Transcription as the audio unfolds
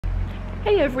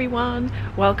Hey everyone,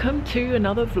 welcome to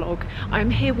another vlog.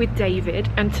 I'm here with David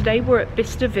and today we're at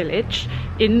Bicester Village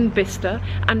in Bicester.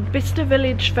 And Bicester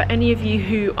Village, for any of you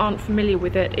who aren't familiar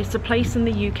with it, it's a place in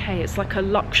the UK. It's like a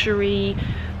luxury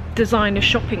designer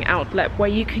shopping outlet where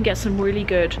you can get some really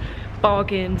good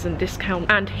bargains and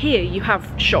discounts. And here you have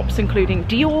shops including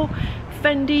Dior,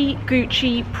 Fendi,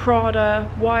 Gucci, Prada,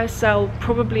 YSL,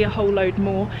 probably a whole load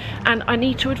more. And I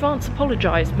need to advance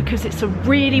apologise because it's a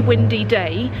really windy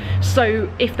day, so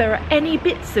if there are any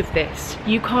bits of this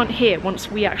you can't hear once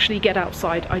we actually get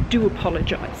outside, I do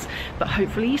apologise, but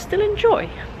hopefully you still enjoy.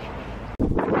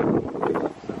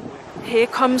 Here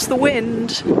comes the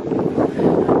wind.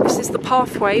 This is the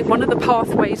pathway, one of the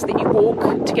pathways that you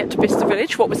walk to get to Bicester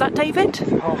Village. What was that, David?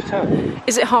 Half term.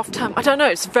 Is it half term? I don't know,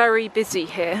 it's very busy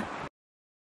here.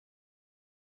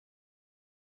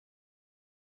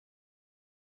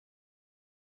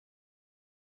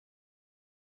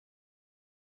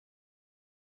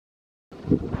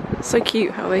 So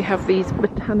cute how they have these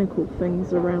botanical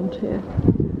things around here,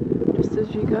 just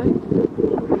as you go.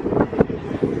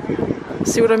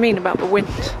 See what I mean about the wind?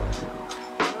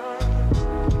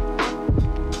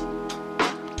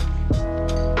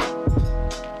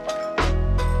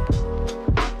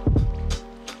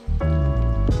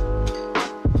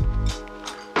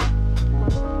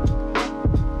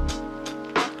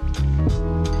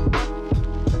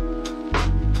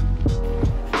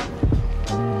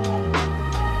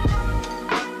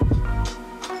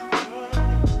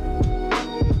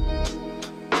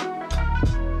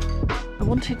 I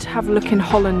wanted to have a look in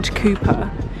Holland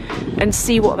Cooper and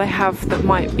see what they have that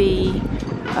might be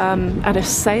at a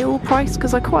sale price,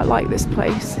 because I quite like this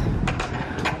place.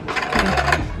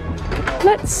 Okay.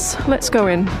 Let's go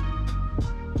in.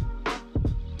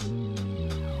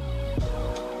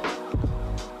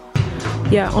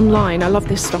 Yeah, online I love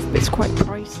this stuff, but it's quite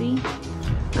pricey.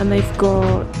 And they've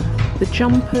got the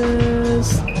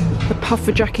jumpers, the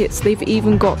puffer jackets, they've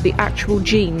even got the actual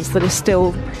jeans that are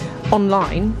still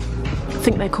online. I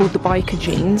think they're called the biker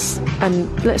jeans,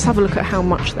 and let's have a look at how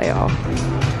much they are.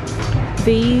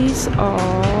 These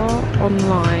are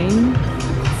online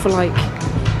for like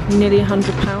nearly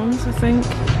 £100, I think.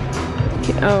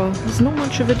 Oh, there's not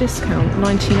much of a discount,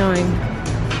 99.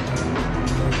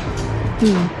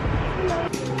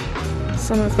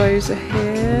 Some of those are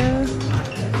here,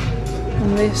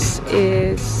 and this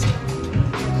is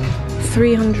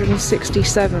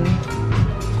 367.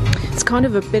 It's kind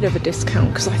of a bit of a discount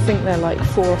because I think they're like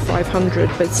 400 or 500,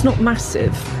 but it's not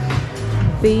massive.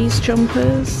 These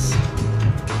jumpers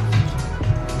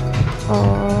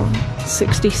are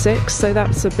 66, so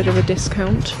that's a bit of a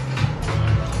discount.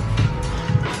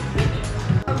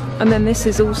 And then this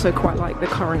is also quite like the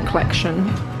current collection.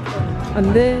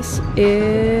 And this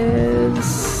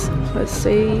is, let's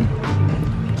see,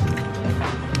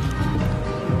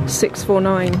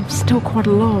 649, still quite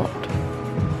a lot.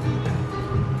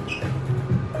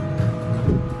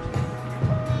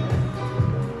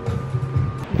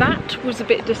 That was a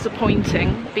bit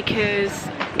disappointing because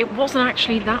it wasn't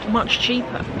actually that much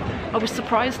cheaper. I was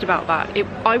surprised about that.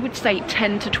 I would say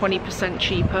 10 to 20%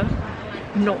 cheaper,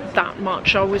 not that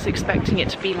much. I was expecting it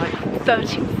to be like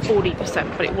 30 or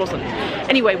 40%, but it wasn't.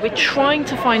 Anyway, we're trying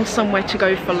to find somewhere to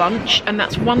go for lunch, and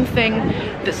that's one thing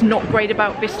that's not great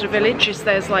about Bicester Village, is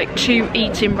there's like 2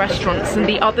 eat-in restaurants and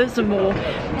the others are more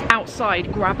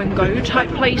outside grab and go type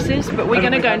places, but we're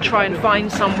gonna go and try and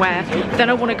find somewhere. Then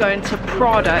I want to go into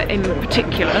Prada in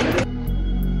particular.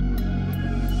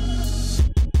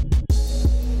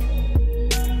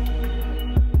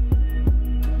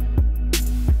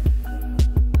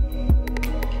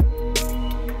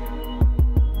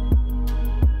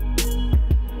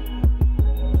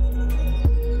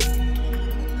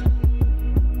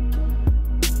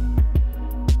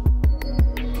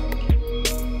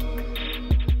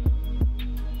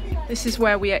 This is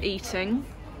where we are eating.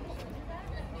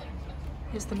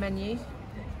 Here's the menu.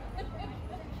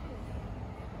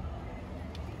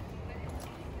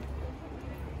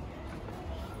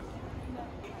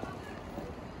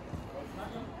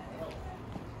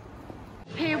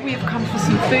 Here we've come for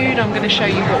some food. I'm going to show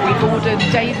you what we've ordered.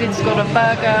 David's got a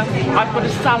burger. I've got a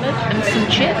salad and some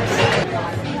chips.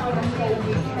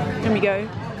 There we go.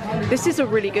 This is a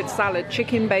really good salad.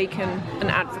 Chicken, bacon and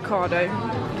avocado.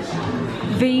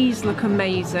 These look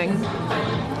amazing.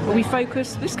 Are we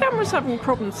focused? This camera's having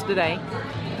problems today.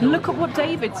 Look at what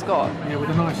David's got. Yeah, with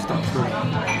a nice stuff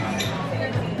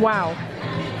through. Wow.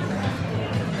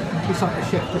 It's like the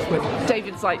chef just went.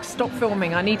 David's like, stop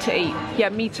filming, I need to eat. Yeah,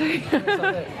 me too.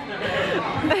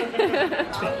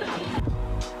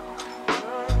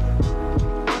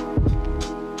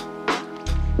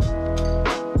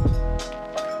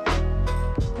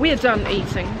 we're done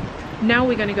eating. Now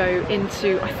we're going to go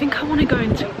into, I think I want to go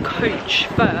into Coach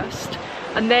first,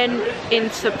 and then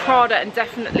into Prada and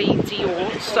definitely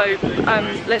Dior. So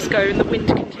let's go, and the wind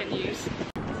continues.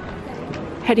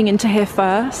 Heading into here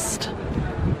first.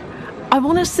 I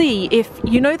want to see if,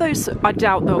 you know those, I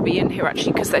doubt they'll be in here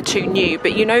actually because they're too new,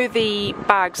 but you know the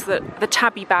bags, the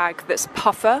tabby bag that's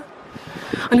puffer?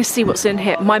 I'm going to see what's in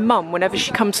here. My mum, whenever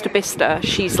she comes to Bicester,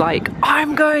 she's like,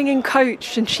 I'm going in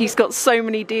Coach, and she's got so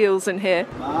many deals in here.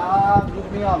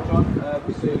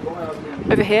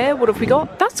 Over here, what have we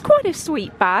got? That's quite a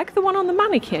sweet bag, the one on the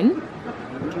mannequin.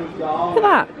 Look at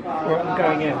that. I'm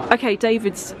going in. Okay,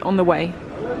 David's on the way.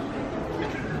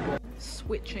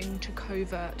 Switching to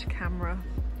covert camera.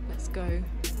 Let's go.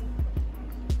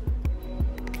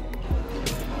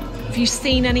 Have you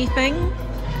seen anything?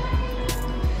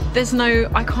 There's no,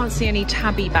 I can't see any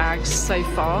tabby bags so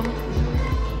far.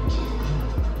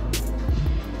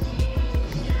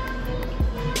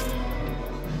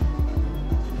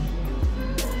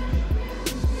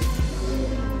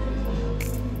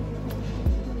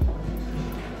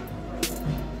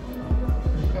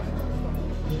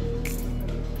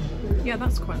 Yeah,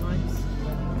 that's quite nice.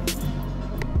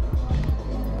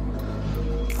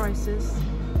 Prices.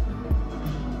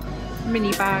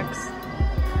 Mini bags.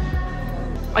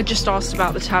 I just asked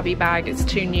about the tabby bag, it's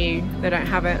too new, they don't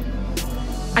have it.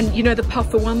 And you know the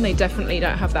puffer one, they definitely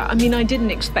don't have that. I mean, I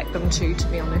didn't expect them to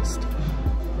be honest.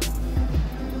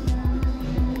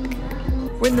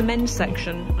 We're in the men's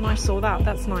section and I saw that,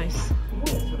 that's nice.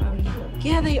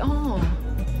 Yeah, they are.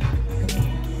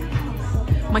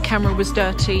 My camera was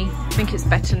dirty, I think it's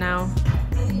better now.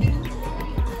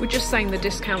 We're just saying the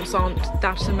discounts aren't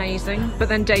that amazing, but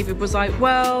then David was like,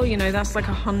 well, you know, that's like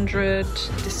 100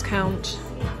 discount.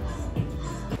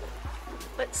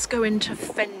 Let's go into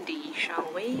Fendi, shall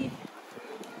we? You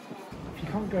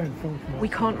can't go and film from We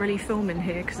can't really film in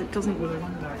here because it doesn't work.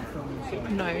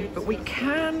 No, but we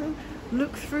can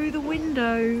look through the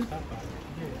window.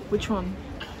 Which one?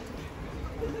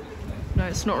 No,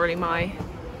 it's not really my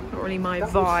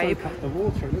vibe. The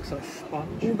water, it looks like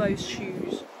sponge. All those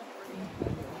shoes.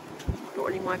 Not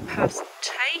really my personal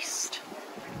taste.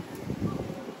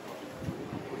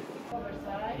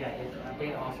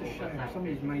 It's a shame.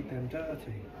 Somebody's made them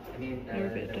dirty. They're a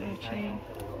bit dirty. It's a shame.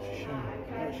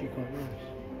 They're actually quite nice.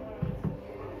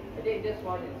 I think this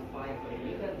one is fine for you.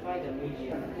 You can try the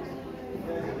medium.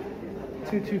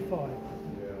 225.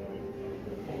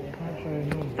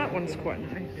 That one's quite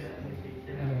nice.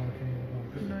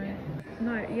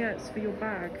 No, yeah, it's for your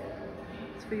bag.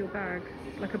 It's for your bag,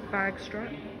 like a bag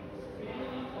strap.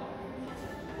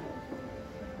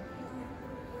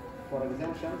 For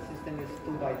exemption, system is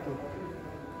 2x2.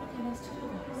 Okay, that's 2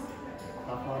 nice.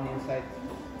 Half one inside.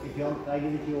 If you want, I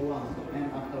give it you one. And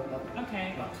after that. Okay,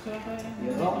 so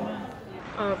You go.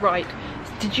 Right,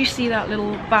 did you see that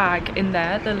little bag in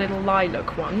there, the little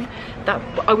lilac one? That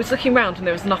I was looking around and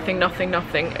there was nothing,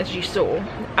 as you saw,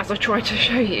 as I tried to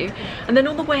show you. And then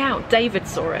on the way out, David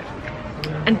saw it.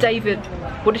 And David,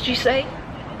 what did you say?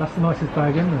 That's the nicest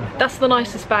bag in there. That's the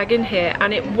nicest bag in here,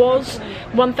 and it was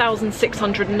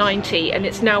 1,690 and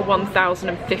it's now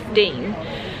 1,015.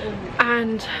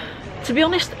 And to be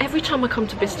honest, every time I come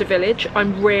to Bicester Village,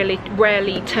 I'm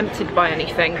rarely tempted by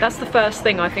anything. That's the first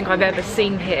thing I think I've ever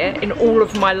seen here in all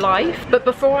of my life. But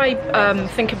before I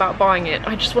think about buying it,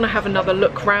 I just want to have another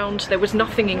look round. There was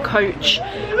nothing in Coach.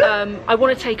 I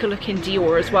want to take a look in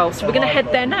Dior as well, so we're going to head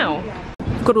there now.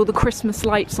 Got all the Christmas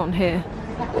lights on here.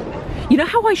 You know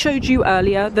how I showed you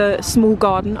earlier the small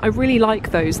garden? I really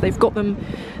like those. They've got them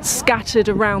scattered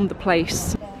around the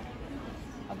place.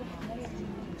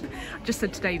 Just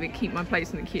said to David, keep my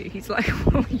place in the queue. He's like,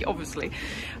 well, obviously.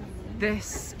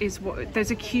 This is what,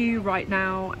 there's a queue right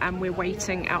now and we're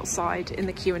waiting outside in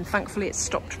the queue, and thankfully it's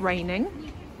stopped raining.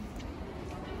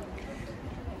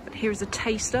 But here's a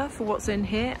taster for what's in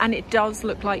here, and it does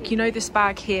look like, you know this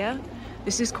bag here?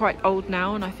 This is quite old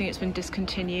now and I think it's been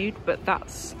discontinued, but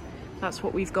that's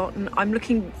what we've got. And I'm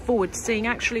looking forward to seeing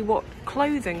actually what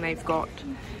clothing they've got.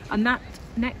 And that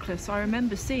necklace, I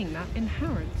remember seeing that in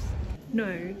Harrods.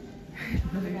 No.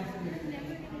 No.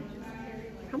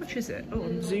 How much is it? Oh,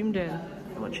 I'm zoomed in.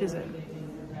 How much is it?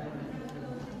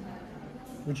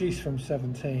 Reduced from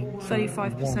 17.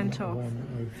 35% off.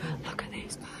 Look at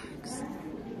these bags.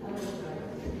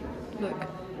 Look,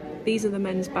 these are the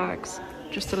men's bags,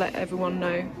 just to let everyone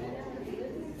know.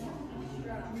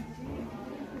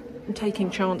 I'm taking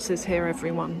chances here,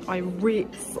 everyone.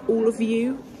 For all of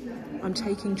you, I'm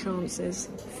taking chances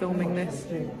filming this.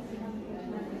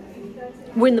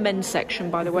 We're in the men's section,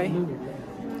 by the way.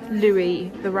 Louis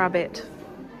the rabbit.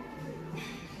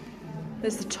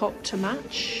 There's the top to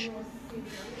match.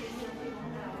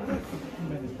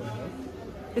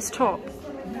 This top.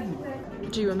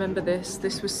 Do you remember this?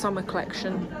 This was summer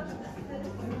collection.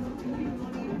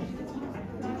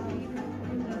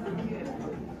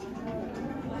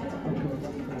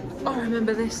 Oh, I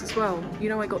remember this as well. You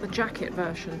know, I got the jacket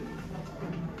version.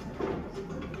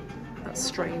 That's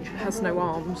strange. It has no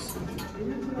arms.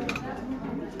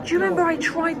 Do you remember I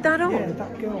tried that on? Yeah,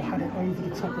 that girl had it over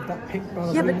the top of that pink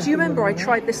ballerina. Yeah, but do you remember I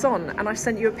tried this on and I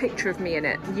sent you a picture of me in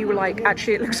it? And you were like,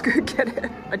 actually, it looks good, get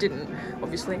it. I didn't,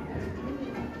 obviously.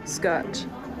 Skirt.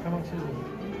 How much is it?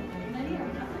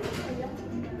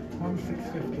 Mine's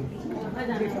 £6.50. I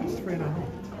believe that's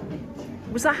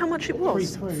 £3.50. Was that how much it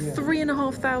was? Yeah.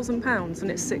 £3,500 and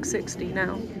it's £6.60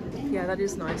 now. Yeah, that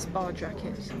is nice. Bar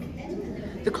jacket.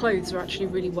 The clothes are actually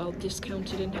really well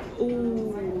discounted in here. Oh,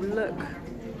 look.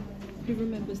 Who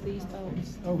remembers these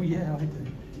belts? Oh yeah, I do.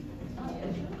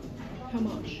 How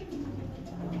much?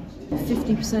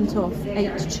 50% off,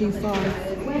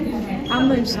 825.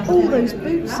 And those, all those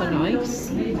boots are nice.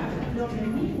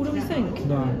 What do we think?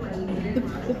 No.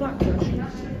 The black version.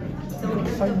 You've got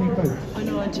so many boots. I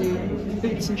know I do.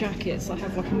 Boots and jackets, I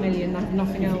have like a million, I have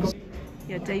nothing else.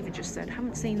 Yeah, David just said,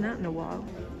 haven't seen that in a while.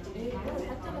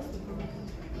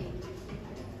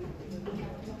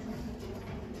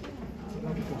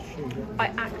 I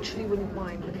actually wouldn't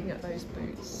mind looking at those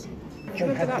boots. Do you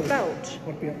remember that belt?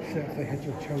 I'd be upset if they had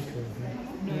your choker in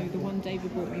there. No, the one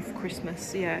David bought me for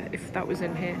Christmas. Yeah, if that was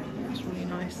in here. That's really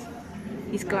nice.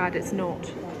 He's glad it's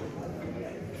not.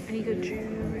 Any good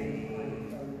jewellery?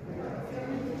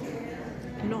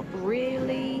 Not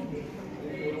really.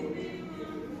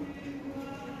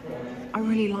 I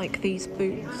really like these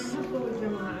boots.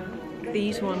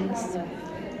 These ones.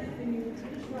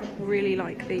 Really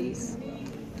like these.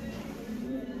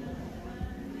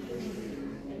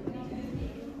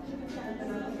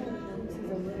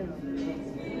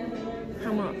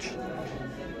 How much?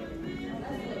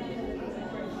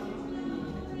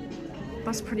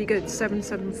 That's pretty good,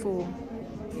 774.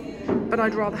 But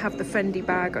I'd rather have the Fendi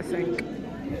bag, I think.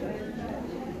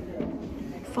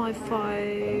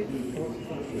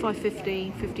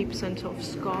 550, 50% off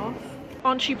scarf.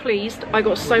 Aren't you pleased? I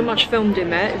got so much filmed in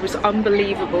there, it was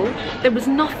unbelievable. There was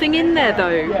nothing in there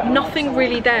though, nothing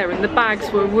really there, and the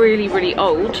bags were really, really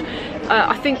old.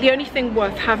 I think the only thing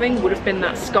worth having would have been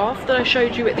that scarf that I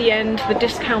showed you at the end. The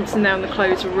discounts in there on the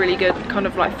clothes were really good, kind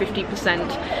of like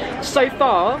 50%. So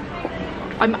far,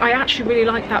 I actually really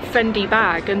like that Fendi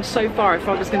bag, and so far if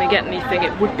I was going to get anything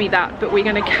it would be that, but we're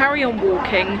going to carry on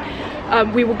walking.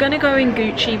 We were going to go in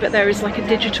Gucci, but there is like a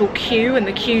digital queue and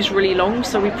the queue's really long,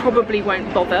 so we probably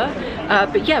won't bother.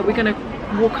 But yeah, we're going to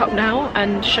walk up now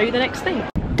and show you the next thing.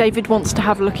 David wants to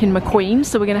have a look in McQueen,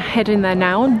 so we're going to head in there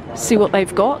now and see what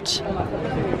they've got.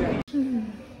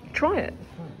 Try it.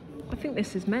 I think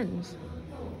this is men's.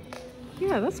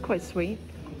 Yeah, that's quite sweet.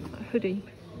 A hoodie.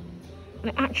 And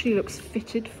it actually looks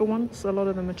fitted for once. A lot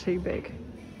of them are too big.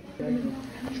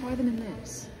 Try them in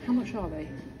this. How much are they?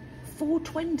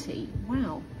 $4.20.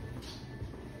 Wow.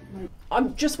 I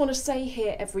just want to say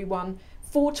here, everyone,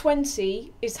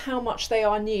 $4.20 is how much they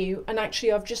are new, and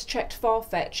actually I've just checked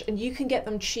Farfetch and you can get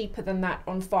them cheaper than that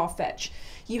on Farfetch.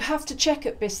 You have to check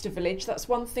at Bicester Village, that's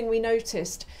one thing we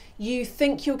noticed. You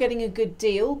think you're getting a good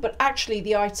deal, but actually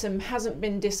the item hasn't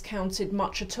been discounted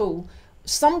much at all.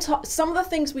 Some of the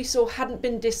things we saw hadn't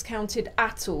been discounted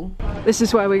at all. This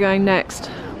is where we're going next.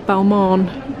 Balmain.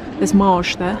 There's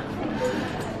Marge there.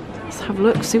 Let's have a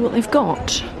look, see what they've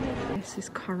got. This is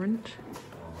current.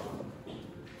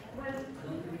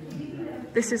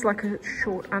 This is like a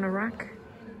short anorak.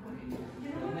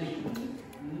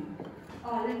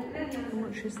 How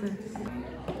much is this?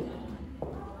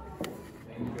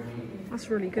 That's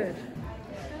really good.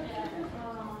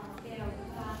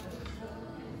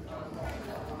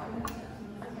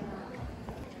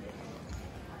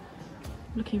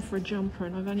 Looking for a jumper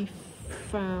and I've only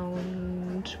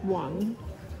found one.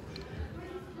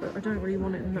 But I don't really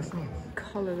want it in that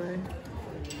colour though.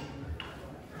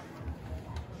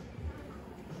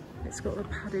 It's got the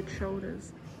padded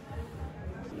shoulders.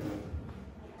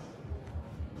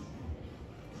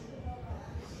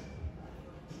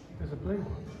 There's a blue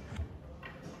one.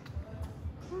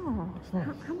 Oh,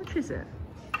 how much is it?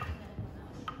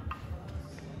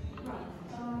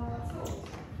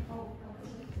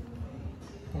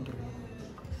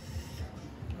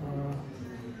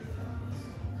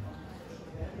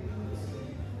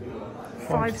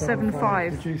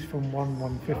 $575. Reduced from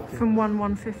 1,150. From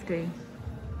 1,150.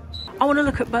 I want to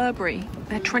look at Burberry,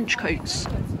 their trench coats.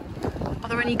 Are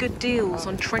there any good deals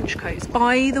on trench coats?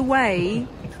 By the way,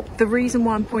 The reason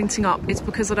why I'm pointing up is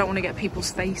because I don't want to get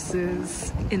people's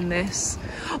faces in this.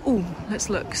 Oh, let's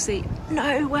look, see.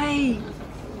 No way!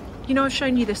 You know, I've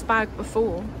shown you this bag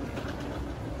before.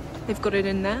 They've got it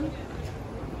in there.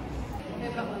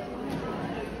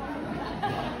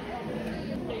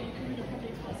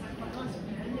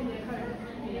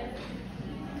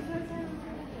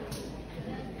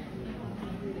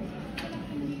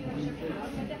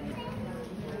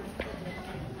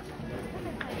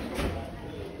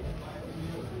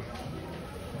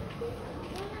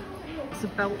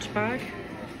 It's a belt bag.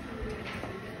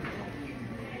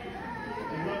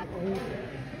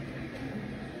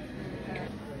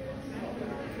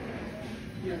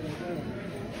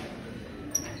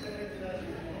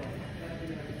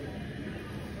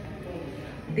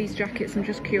 These jackets, I'm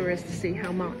just curious to see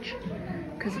how much,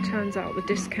 because it turns out the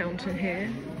discount in here,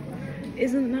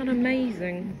 isn't that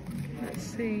amazing? Let's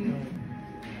see.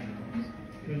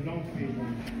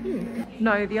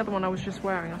 No, the other one I was just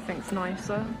wearing I think is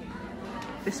nicer.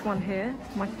 This one here,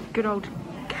 my good old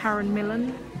Karen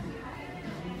Millen.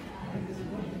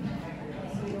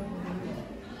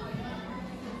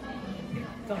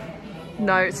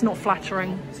 No, it's not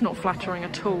flattering. It's not flattering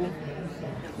at all.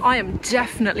 I am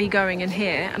definitely going in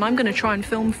here and I'm going to try and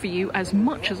film for you as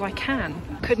much as I can.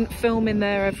 Couldn't film in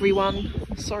there, everyone.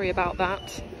 Sorry about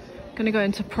that. Going to go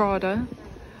into Prada.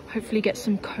 Hopefully get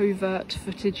some covert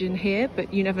footage in here,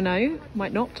 but you never know.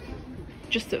 Might not.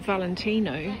 Just at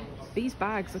Valentino. These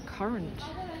bags are current.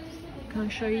 Can I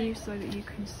show you so that you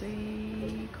can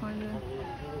see kind of?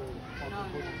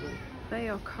 They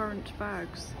are current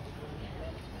bags.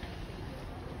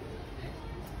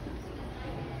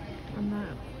 And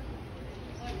that.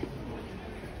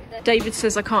 David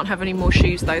says I can't have any more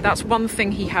shoes though. That's one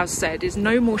thing he has said, is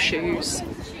no more shoes,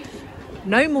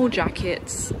 no more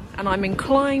jackets, and I'm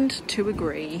inclined to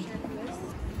agree.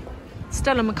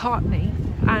 Stella McCartney.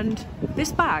 And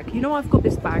this bag, you know, I've got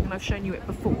this bag and I've shown you it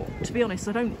before. To be honest,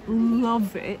 I don't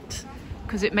love it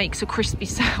because it makes a crispy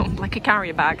sound like a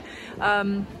carrier bag.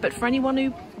 But for anyone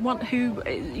who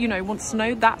you know, wants to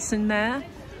know, that's in there.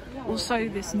 Also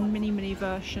this mini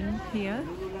version here.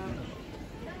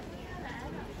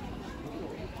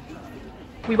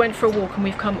 We went for a walk and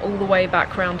we've come all the way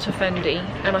back round to Fendi,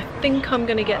 and I think I'm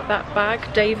going to get that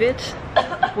bag. David,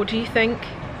 what do you think?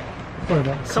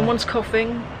 Someone's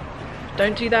coughing.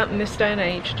 Don't do that in this day and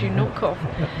age. Do not cough.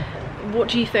 What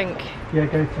do you think? Yeah,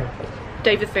 go for it.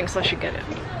 David thinks I should get it.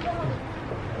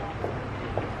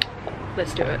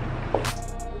 Let's do it.